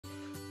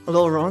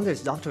Hello everyone, this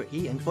is Dr.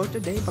 E and for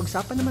today,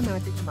 pag-usapan naman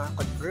natin yung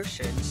mga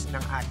conversions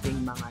ng ating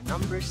mga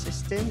number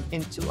system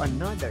into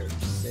another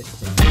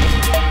system.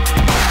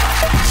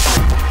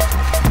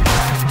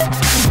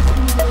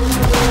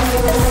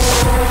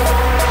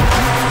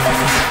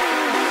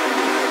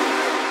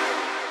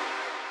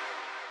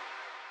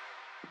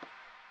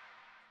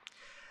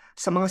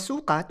 Sa mga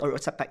sukat or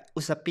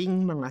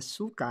usaping mga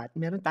sukat,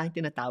 meron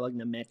tayong tinatawag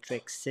na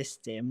metric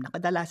system na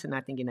kadalasan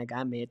natin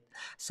ginagamit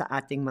sa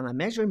ating mga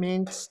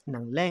measurements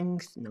ng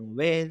length, ng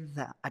width,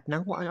 at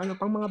ng kung ano-ano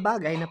pang mga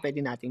bagay na pwede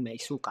nating may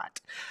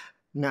sukat.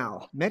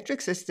 Now,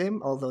 metric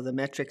system, although the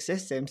metric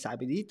system,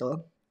 sabi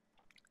dito,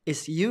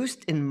 is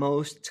used in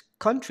most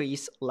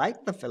countries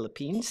like the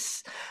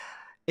Philippines,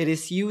 it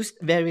is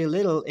used very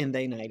little in the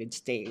United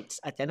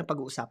States. At yan ang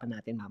pag-uusapan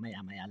natin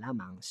mamaya-maya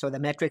lamang. So the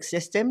metric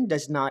system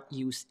does not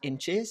use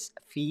inches,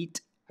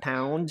 feet,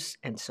 pounds,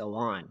 and so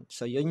on.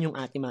 So yun yung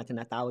ating mga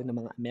tinatawag na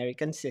mga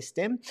American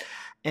system.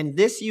 And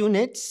these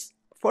units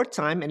for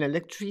time and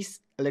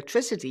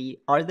electricity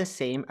are the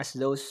same as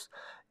those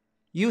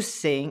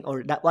using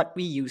or that what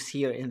we use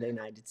here in the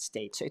United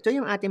States. So ito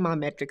yung ating mga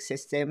metric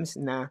systems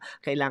na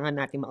kailangan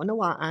natin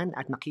maunawaan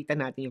at makita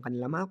natin yung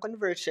kanilang mga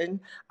conversion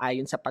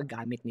ayon sa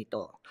paggamit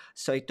nito.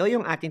 So ito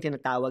yung ating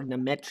tinatawag na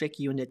metric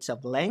units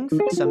of length.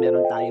 So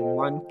meron tayong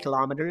 1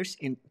 kilometers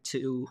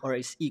into or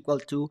is equal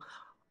to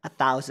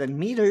 1,000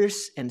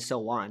 meters and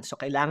so on. So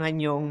kailangan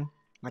yung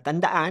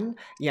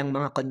matandaan yung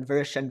mga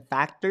conversion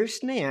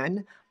factors na yan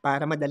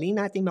para madali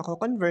natin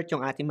mako-convert yung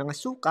ating mga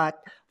sukat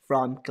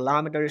from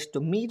kilometers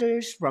to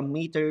meters, from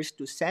meters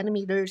to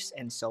centimeters,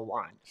 and so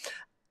on.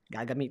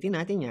 Gagamitin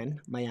natin yan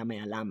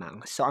maya-maya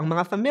lamang. So, ang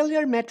mga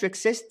familiar metric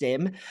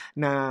system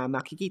na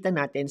makikita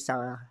natin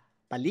sa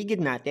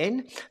paligid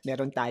natin,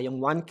 meron tayong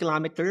 1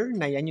 kilometer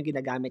na yan yung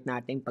ginagamit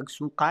natin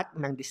pagsukat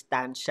ng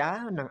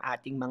distansya ng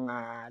ating mga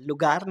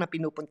lugar na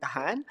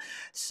pinupuntahan.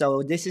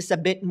 So, this is a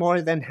bit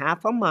more than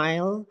half a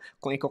mile.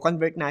 Kung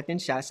i-convert natin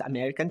siya sa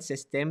American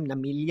system na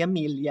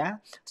milya-milya.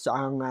 So,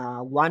 ang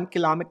 1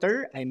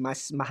 kilometer ay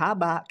mas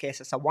mahaba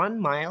kaysa sa 1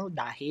 mile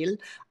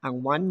dahil ang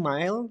 1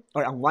 mile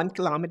or ang 1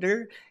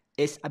 kilometer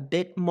is a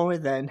bit more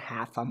than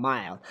half a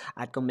mile.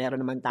 At kung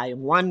meron naman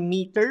tayong 1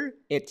 meter,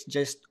 it's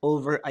just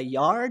over a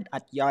yard.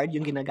 At yard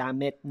yung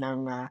ginagamit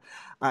ng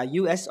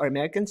US or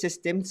American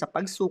system sa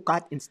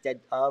pagsukat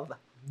instead of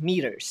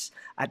meters.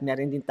 At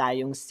meron din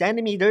tayong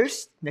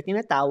centimeters na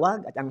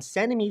tinatawag. At ang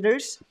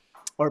centimeters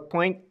or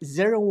 0.01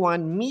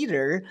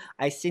 meter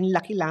ay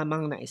sinlaki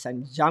lamang na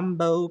isang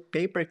jumbo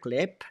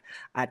paperclip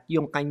at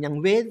yung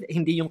kanyang width,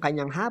 hindi yung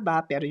kanyang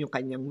haba pero yung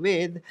kanyang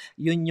width,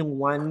 yun yung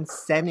 1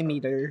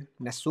 centimeter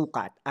na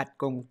sukat. At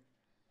kung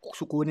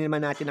sukunin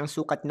naman natin ang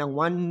sukat ng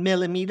 1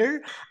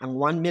 millimeter, ang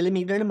 1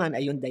 millimeter naman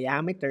ay yung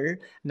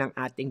diameter ng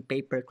ating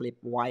paperclip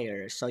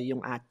wire. So yung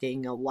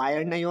ating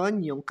wire na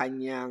yon, yung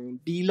kanyang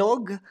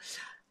bilog,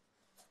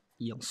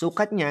 yung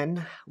sukat niyan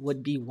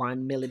would be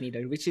 1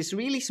 millimeter, which is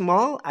really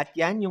small. At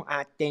yan yung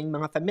ating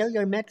mga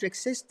familiar metric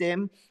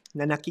system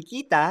na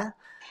nakikita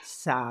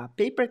sa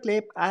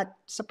paperclip at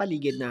sa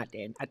paligid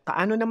natin. At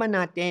paano naman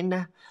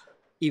natin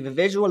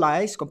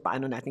i-visualize kung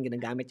paano natin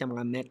ginagamit yung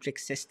mga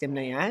metric system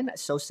na yan.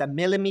 So sa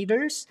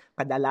millimeters,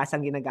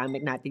 kadalasan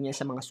ginagamit natin yan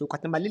sa mga sukat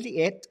na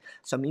maliliit.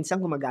 So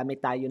minsan gumagamit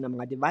tayo ng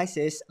mga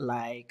devices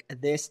like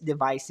these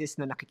devices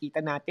na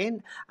nakikita natin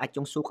at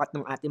yung sukat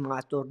ng ating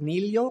mga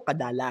tornilyo,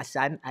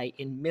 kadalasan ay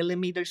in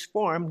millimeters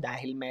form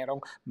dahil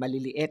merong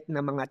maliliit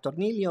na mga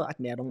tornilyo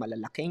at merong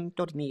malalaking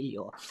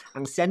tornilyo.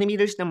 Ang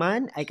centimeters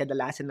naman ay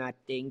kadalasan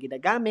nating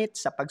ginagamit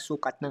sa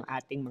pagsukat ng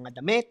ating mga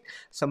damit.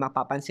 So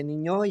mapapansin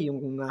ninyo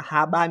yung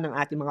haba ng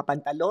ating mga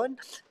pantalon,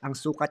 ang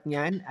sukat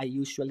niyan ay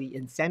usually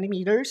in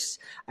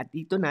centimeters at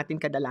dito natin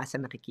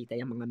kadalasan nakikita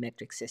yung mga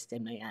metric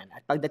system na yan.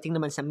 At pagdating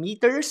naman sa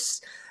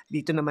meters,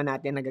 dito naman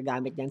natin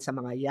nagagamit yan sa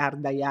mga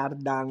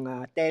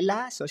yarda-yardang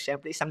tela. So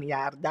syempre isang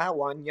yarda,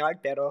 1 yard,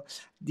 pero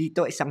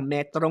dito isang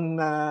metrong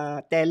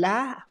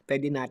tela,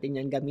 pwede natin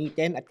yan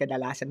gamitin at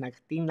kadalasan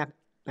natin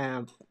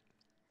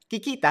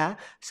kikita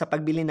sa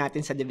pagbili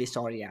natin sa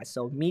Divisoria.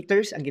 So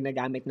meters ang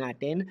ginagamit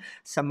natin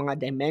sa mga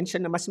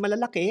dimension na mas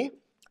malalaki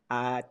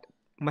at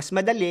mas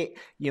madali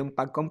yung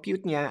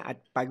pag-compute niya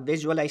at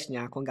pag-visualize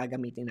niya kung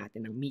gagamitin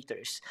natin ng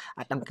meters.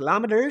 At ang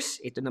kilometers,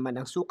 ito naman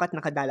ang sukat na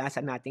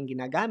kadalasan natin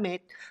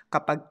ginagamit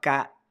kapag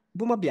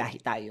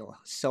bumabiyahe tayo.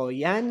 So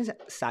yan,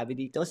 sabi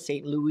dito,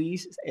 St.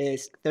 Louis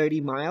is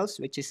 30 miles,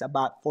 which is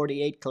about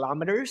 48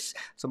 kilometers.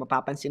 So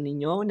mapapansin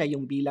ninyo na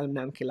yung bilang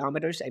ng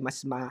kilometers ay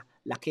mas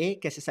malaki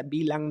kaysa sa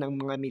bilang ng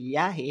mga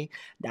milyahe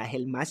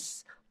dahil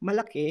mas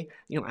malaki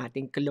yung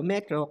ating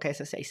kilometro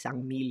kaysa sa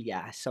isang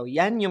milya. So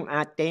yan yung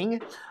ating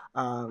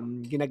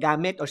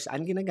ginagamit or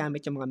saan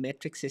ginagamit yung mga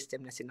metric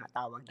system na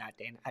sinatawag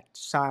natin. At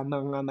sa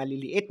mga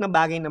maliliit na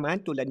bagay naman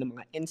tulad ng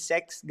mga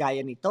insects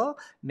gaya nito,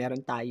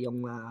 meron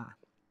tayong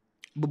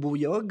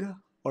bubuyog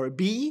or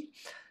bee.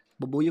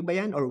 Bubuyog ba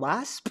yan or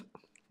wasp?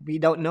 We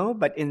don't know,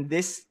 but in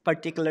this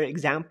particular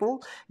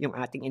example, yung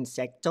ating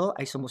insekto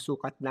ay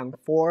sumusukat ng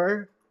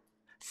 4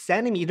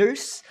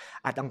 centimeters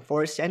at ang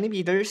 4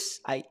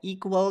 centimeters ay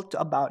equal to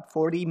about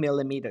 40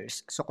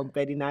 millimeters. So kung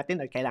pwede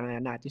natin or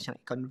kailangan natin siyang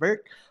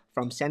i-convert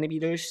from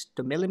centimeters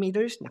to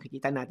millimeters,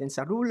 nakikita natin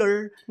sa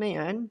ruler na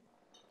yan,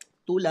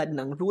 tulad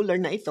ng ruler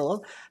na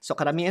ito. So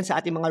karamihan sa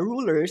ating mga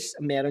rulers,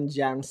 meron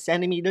diyang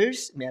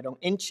centimeters, merong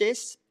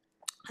inches,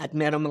 at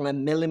merong mga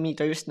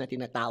millimeters na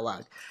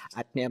tinatawag.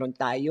 At meron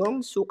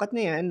tayong sukat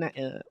na yan na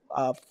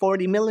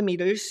 40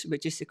 millimeters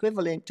which is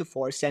equivalent to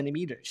 4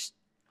 centimeters.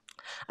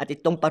 At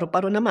itong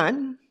paru-paro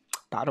naman,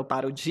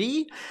 paru-paro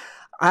G,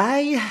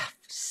 ay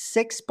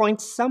 6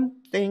 point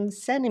something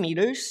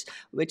centimeters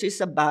which is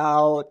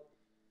about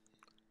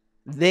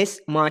this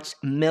much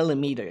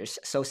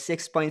millimeters. So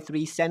 6.3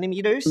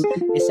 centimeters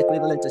is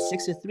equivalent to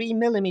 63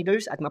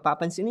 millimeters. At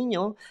mapapansin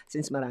ninyo,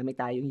 since marami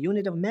tayong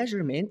unit of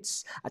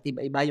measurements at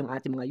iba-iba yung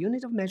ating mga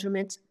unit of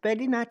measurements,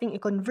 pwede nating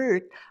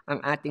i-convert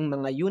ang ating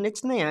mga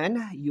units na yan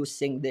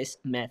using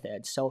this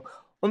method. So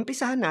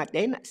umpisahan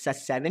natin sa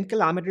 7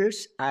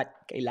 kilometers at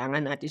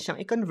kailangan natin siyang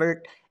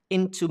i-convert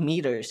into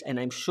meters. And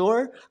I'm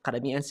sure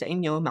karamihan sa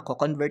inyo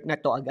mako-convert na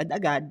to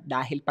agad-agad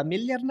dahil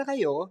familiar na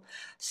kayo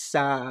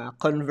sa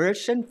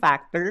conversion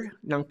factor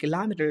ng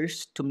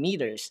kilometers to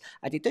meters.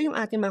 At ito yung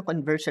ating mga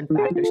conversion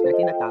factors na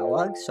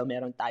tinatawag. So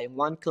meron tayong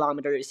 1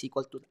 kilometer is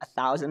equal to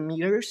 1,000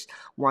 meters.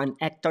 1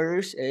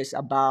 hectare is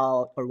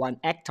about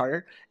 100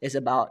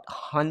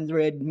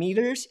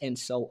 meters, and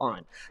so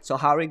on. So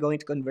how are we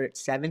going to convert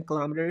 7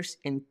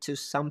 kilometers into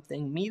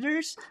something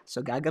meters?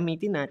 So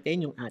gagamitin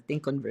natin yung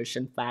ating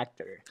conversion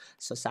factor.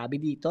 So sabi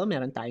dito,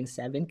 meron tayong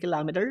 7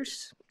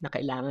 kilometers na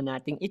kailangan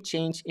nating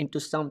i-change into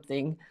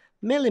something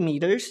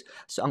millimeters.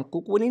 So ang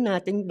kukunin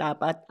natin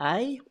dapat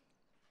ay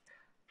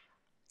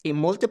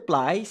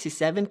i-multiply si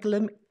 7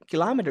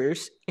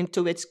 kilometers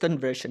into its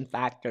conversion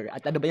factor.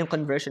 At ano ba yung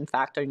conversion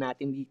factor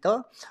natin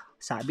dito?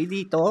 Sabi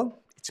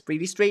dito, it's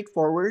pretty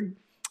straightforward.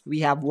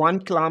 We have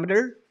 1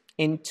 kilometer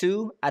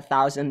into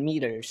 1,000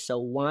 meters. So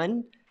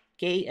 1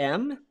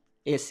 km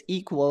is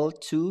equal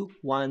to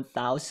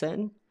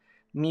 1,000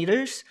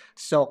 meters.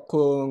 So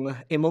kung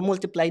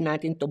i-multiply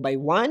natin to by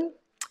 1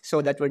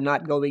 so that we're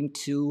not going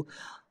to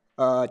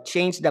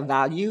change the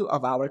value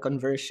of our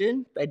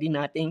conversion, pwede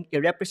nating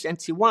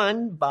i-represent si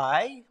 1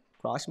 by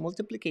cross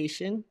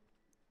multiplication.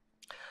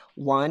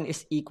 1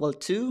 is equal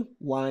to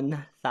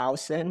 1,000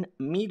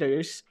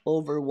 meters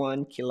over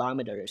 1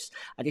 kilometers.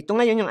 At ito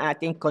ngayon yung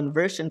ating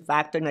conversion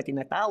factor na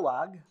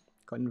tinatawag,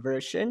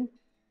 conversion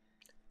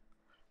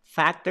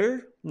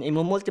factor na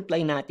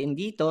i-multiply natin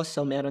dito.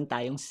 So meron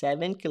tayong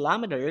 7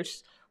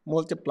 kilometers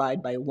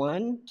multiplied by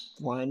 1,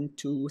 2,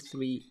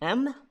 3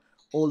 m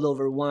all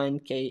over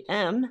 1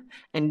 km.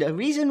 And the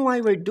reason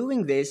why we're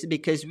doing this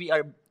because we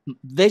are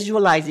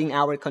visualizing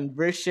our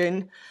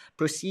conversion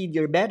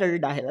procedure better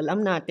dahil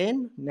alam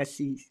natin na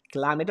si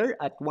kilometer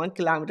at 1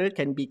 kilometer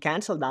can be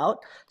canceled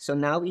out. So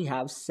now we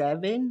have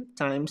 7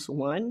 times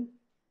 1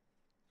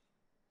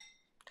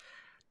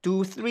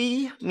 2,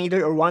 3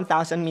 meter or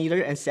 1,000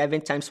 meter, and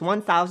 7 times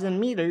 1,000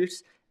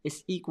 meters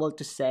is equal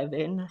to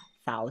 7,000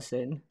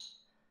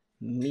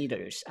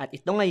 meters. At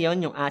ito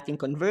ngayon yung ating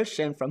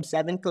conversion from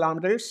 7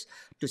 kilometers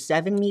to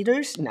 7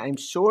 meters na I'm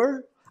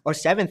sure, or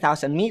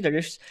 7,000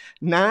 meters,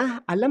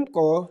 na alam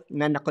ko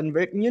na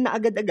na-convert nyo na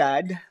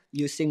agad-agad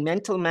using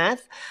mental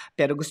math,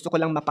 pero gusto ko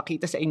lang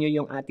mapakita sa inyo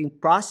yung ating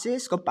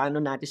process kung paano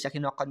natin siya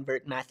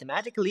kino-convert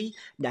mathematically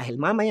dahil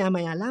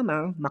mamaya-maya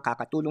lamang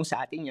makakatulong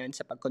sa atin yan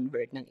sa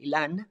pag-convert ng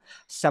ilan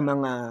sa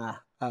mga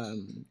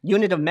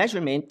unit of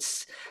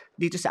measurements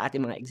dito sa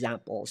ating mga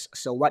examples.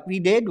 So what we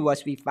did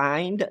was we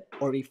found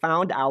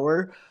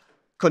our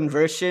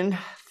conversion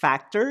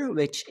factor,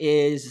 which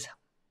is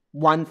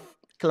 1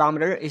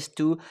 kilometer is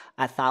to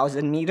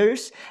 1,000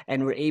 meters,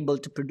 and we're able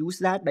to produce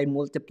that by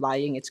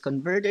multiplying its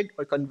converted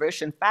or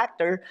conversion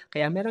factor.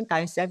 Kaya meron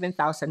tayong 7,000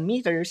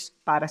 meters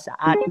para sa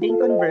ating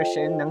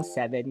conversion ng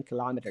 7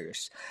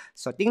 kilometers.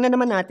 So tingnan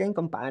naman natin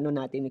kung paano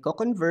natin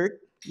i-convert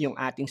yung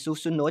ating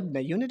susunod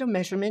na unit of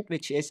measurement,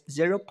 which is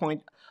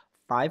 0.547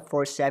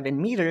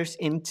 meters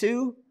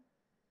into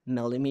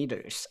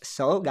millimeters.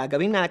 So,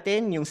 gagawin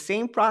natin yung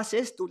same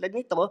process tulad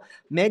nito.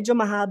 Medyo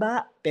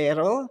mahaba,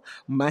 pero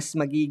mas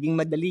magiging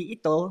madali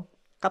ito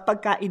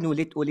kapag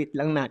inulit-ulit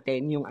lang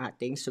natin yung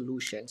ating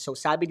solution. So,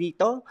 sabi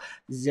dito,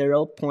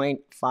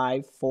 0.547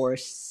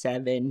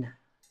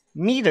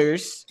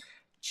 meters,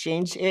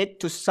 change it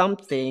to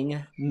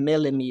something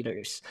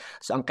millimeters.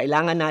 So, ang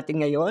kailangan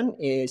natin ngayon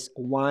is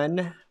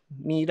 1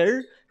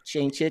 meter,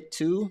 change it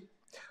to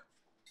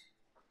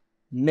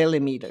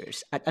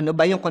millimeters. At ano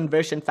ba yung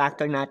conversion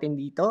factor natin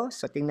dito?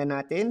 So, tingnan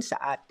natin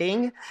sa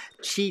ating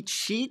cheat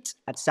sheet.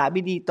 At sabi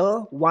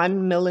dito, 1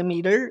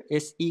 millimeter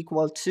is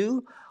equal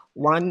to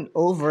 1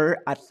 over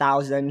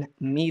 1,000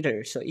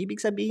 meters. So,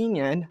 ibig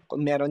sabihin yan,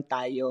 kung meron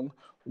tayong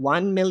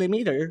 1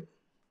 millimeter,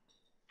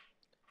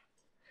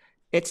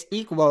 it's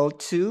equal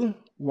to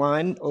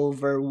 1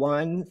 over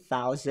 1,000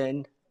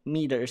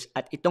 meters.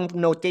 At itong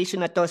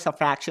notation na to sa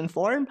fraction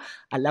form,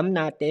 alam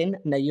natin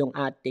na yung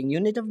ating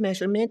unit of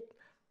measurement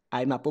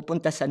ay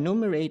mapupunta sa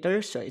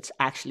numerator. So it's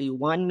actually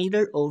 1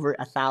 meter over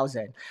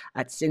 1,000.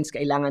 At since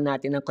kailangan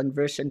natin ng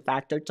conversion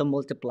factor to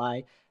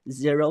multiply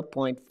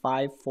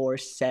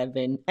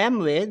 0.547 m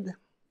with,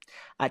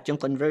 at yung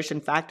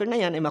conversion factor na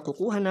yan ay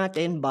makukuha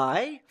natin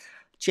by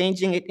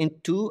changing it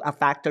into a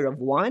factor of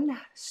 1.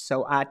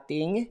 So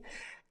ating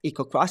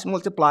i-cross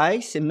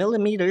multiply si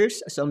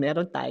millimeters. So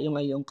meron tayo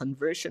ngayong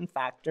conversion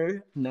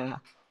factor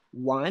na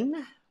 1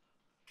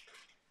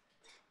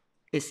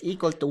 is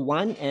equal to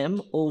 1m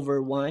over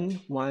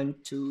 1, 1,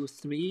 2,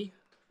 3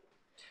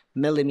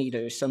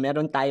 millimeters. So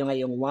meron tayo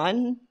ngayong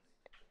 1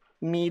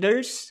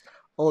 meters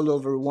all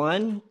over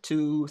 1,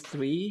 2,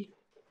 3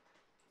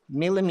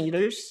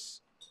 millimeters.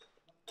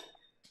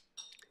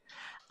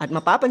 At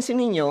mapapansin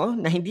ninyo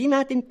na hindi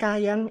natin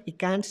kayang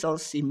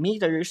i-cancel si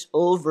meters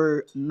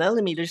over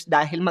millimeters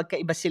dahil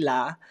magkaiba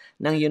sila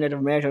ng unit of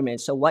measurement.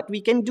 So what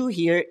we can do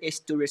here is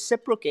to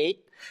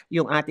reciprocate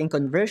yung ating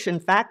conversion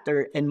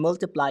factor and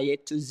multiply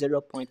it to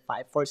 0.547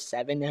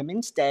 m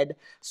instead,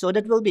 so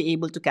that we'll be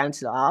able to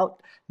cancel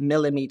out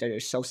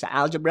millimeters. So sa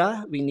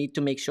algebra, we need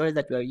to make sure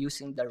that we're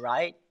using the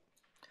right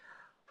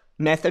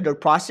method or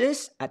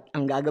process, at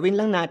ang gagawin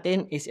lang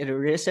natin is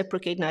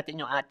i-reciprocate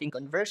natin yung ating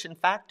conversion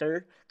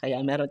factor,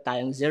 kaya meron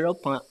tayong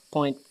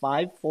 0.547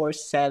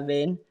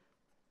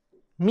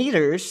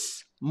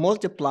 meters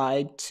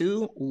multiplied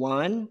to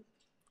 1,000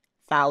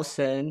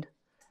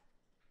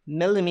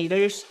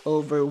 millimeters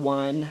over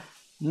 1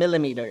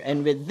 millimeter.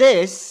 And with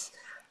this,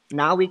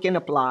 now we can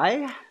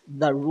apply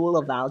the rule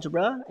of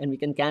algebra and we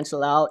can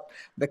cancel out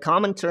the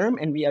common term,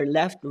 and we are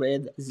left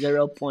with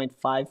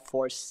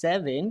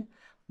 0.547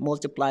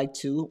 multiplied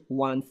to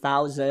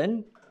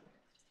 1,000.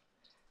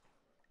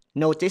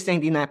 Notice na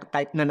hindi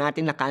na-type na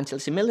natin na-cancel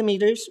si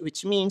millimeters,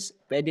 which means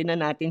pwede na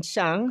natin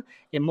siyang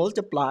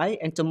i-multiply,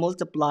 and to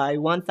multiply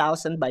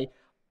 1,000 by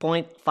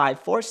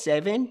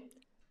 0.547,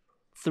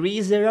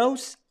 3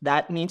 zeros,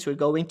 that means we're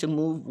going to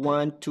move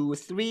 1, 2,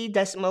 3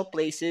 decimal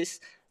places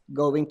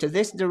going to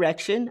this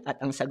direction, at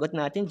ang sagot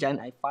natin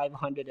dyan ay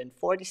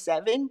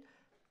 547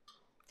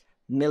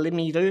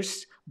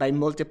 millimeters by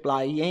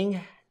multiplying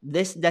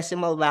this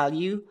decimal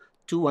value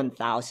to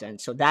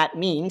 1,000. So that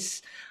means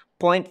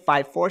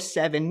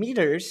 0.547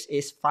 meters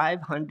is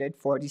 547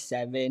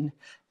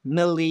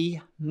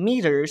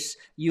 millimeters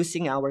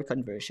using our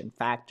conversion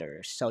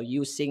factor. So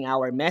using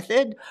our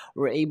method,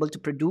 we're able to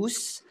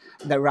produce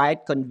the right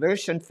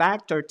conversion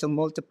factor to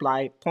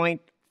multiply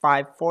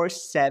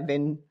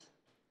 0.547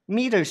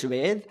 meters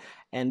with,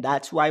 and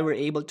that's why we're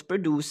able to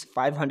produce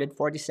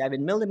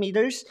 547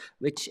 millimeters,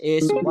 which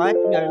is what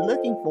we are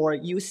looking for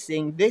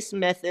using this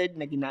method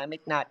na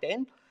ginamit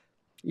natin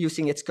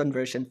using its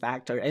conversion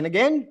factor. And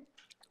again,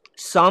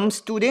 some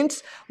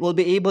students will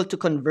be able to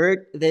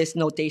convert this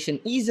notation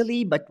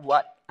easily, but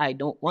what I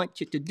don't want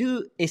you to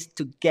do is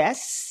to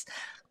guess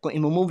kung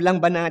i-move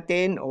lang ba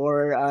natin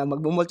or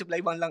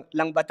mag-multiply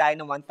lang ba tayo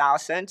ng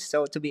 1,000.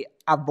 So to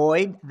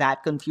avoid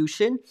that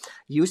confusion,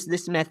 use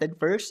this method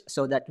first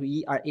so that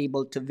we are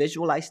able to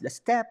visualize the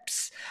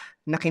steps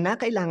na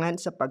kinakailangan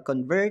sa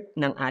pag-convert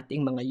ng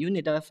ating mga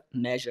unit of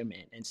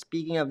measurement. And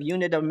speaking of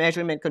unit of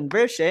measurement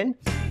conversion,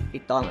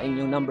 ito ang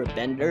inyong number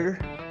bender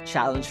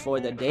challenge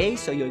for the day.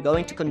 So you're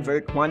going to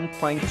convert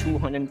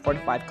 1.245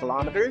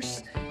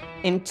 kilometers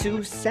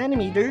into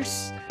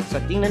centimeters. So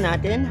tingnan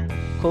natin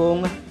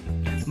kung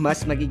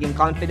mas magiging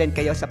confident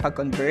kayo sa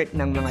pag-convert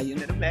ng mga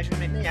unit of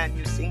measurement na yan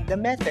using the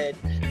method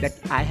that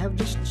I have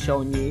just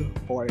shown you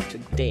for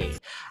today.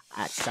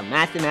 At sa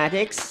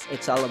mathematics,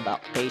 it's all about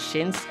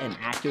patience and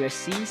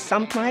accuracy.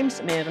 Sometimes,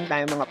 meron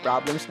tayong mga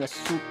problems na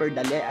super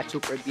dali at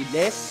super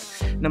bilis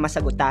na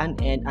masagutan,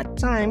 and at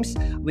times,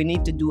 we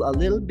need to do a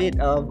little bit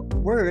of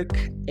work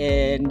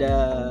and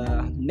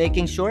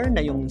making sure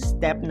na yung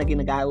step na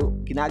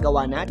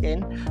ginagawa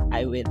natin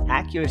ay with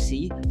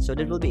accuracy so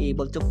that we'll be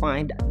able to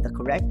find the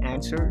correct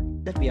answer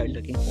that we are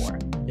looking for.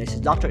 This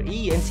is Dr.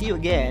 E, and see you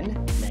again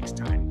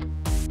next time.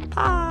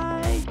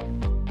 Bye!